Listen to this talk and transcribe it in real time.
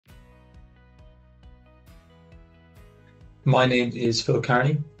My name is Phil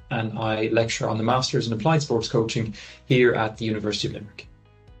Kearney, and I lecture on the Masters in Applied Sports Coaching here at the University of Limerick.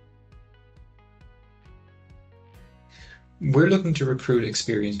 We're looking to recruit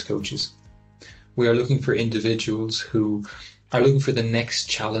experienced coaches. We are looking for individuals who are looking for the next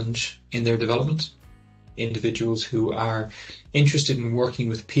challenge in their development, individuals who are interested in working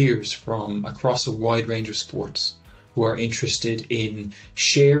with peers from across a wide range of sports, who are interested in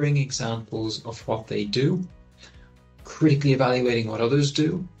sharing examples of what they do, critically evaluating what others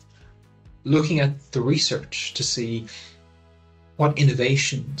do, looking at the research to see what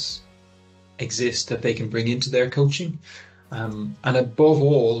innovations exist that they can bring into their coaching, and above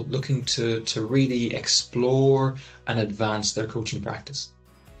all, looking to really explore and advance their coaching practice.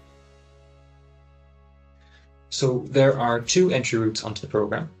 So there are two entry routes onto the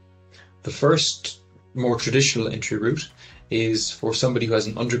program. The first, more traditional entry route is for somebody who has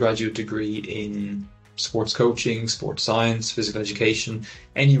an undergraduate degree in sports coaching, sports science, physical education,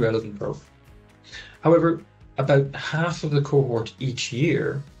 any relevant program. However, about half of the cohort each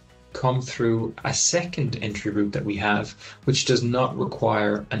year come through a second entry route that we have, which does not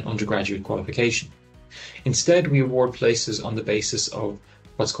require an undergraduate qualification. Instead, we award places on the basis of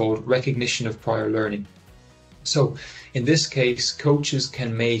what's called recognition of prior learning. So in this case, coaches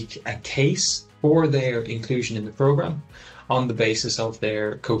can make a case for their inclusion in the program on the basis of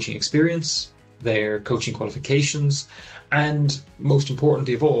their coaching experience, their coaching qualifications, and most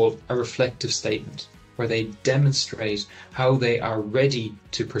importantly of all, a reflective statement where they demonstrate how they are ready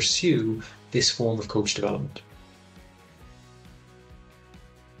to pursue this form of coach development.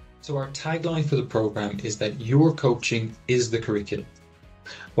 So our tagline for the program is that your coaching is the curriculum.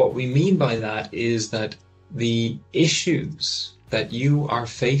 What we mean by that is that the issues that you are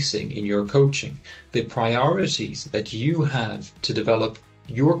facing in your coaching, the priorities that you have to develop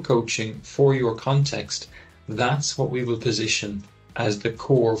your coaching for your context, that's what we will position as the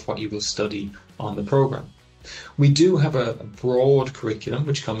core of what you will study on the program. We do have a broad curriculum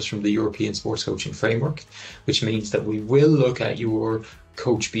which comes from the European Sports Coaching Framework, which means that we will look at your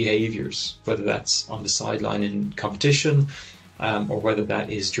coach behaviours, whether that's on the sideline in competition or whether that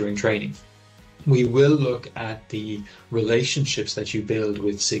is during training. We will look at the relationships that you build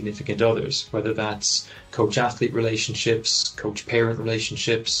with significant others, whether that's coach-athlete relationships, coach-parent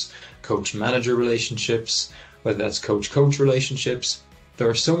relationships, coach-manager relationships, whether that's coach-coach relationships. There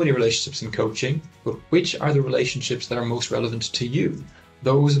are so many relationships in coaching, but which are the relationships that are most relevant to you?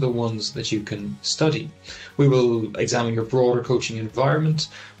 Those are the ones that you can study. We will examine your broader coaching environment.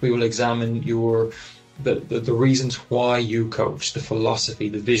 We will examine the reasons why you coach, the philosophy,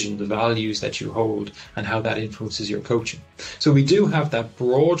 the vision, the values that you hold, and how that influences your coaching. So we do have that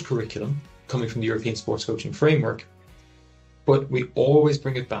broad curriculum coming from the European Sports Coaching Framework, but we always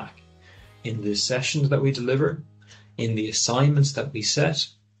bring it back in the sessions that we deliver, in the assignments that we set.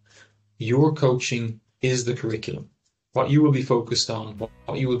 Your coaching is the curriculum. What you will be focused on,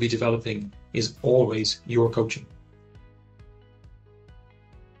 what you will be developing is always your coaching.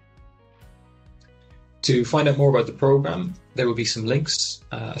 To find out more about the program, there will be some links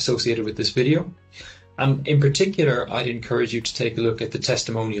associated with this video. And in particular, I'd encourage you to take a look at the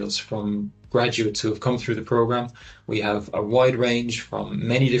testimonials from graduates who have come through the program. We have a wide range from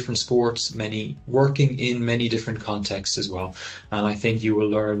many different sports, many working in many different contexts as well. And I think you will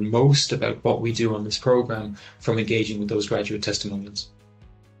learn most about what we do on this program from engaging with those graduate testimonials.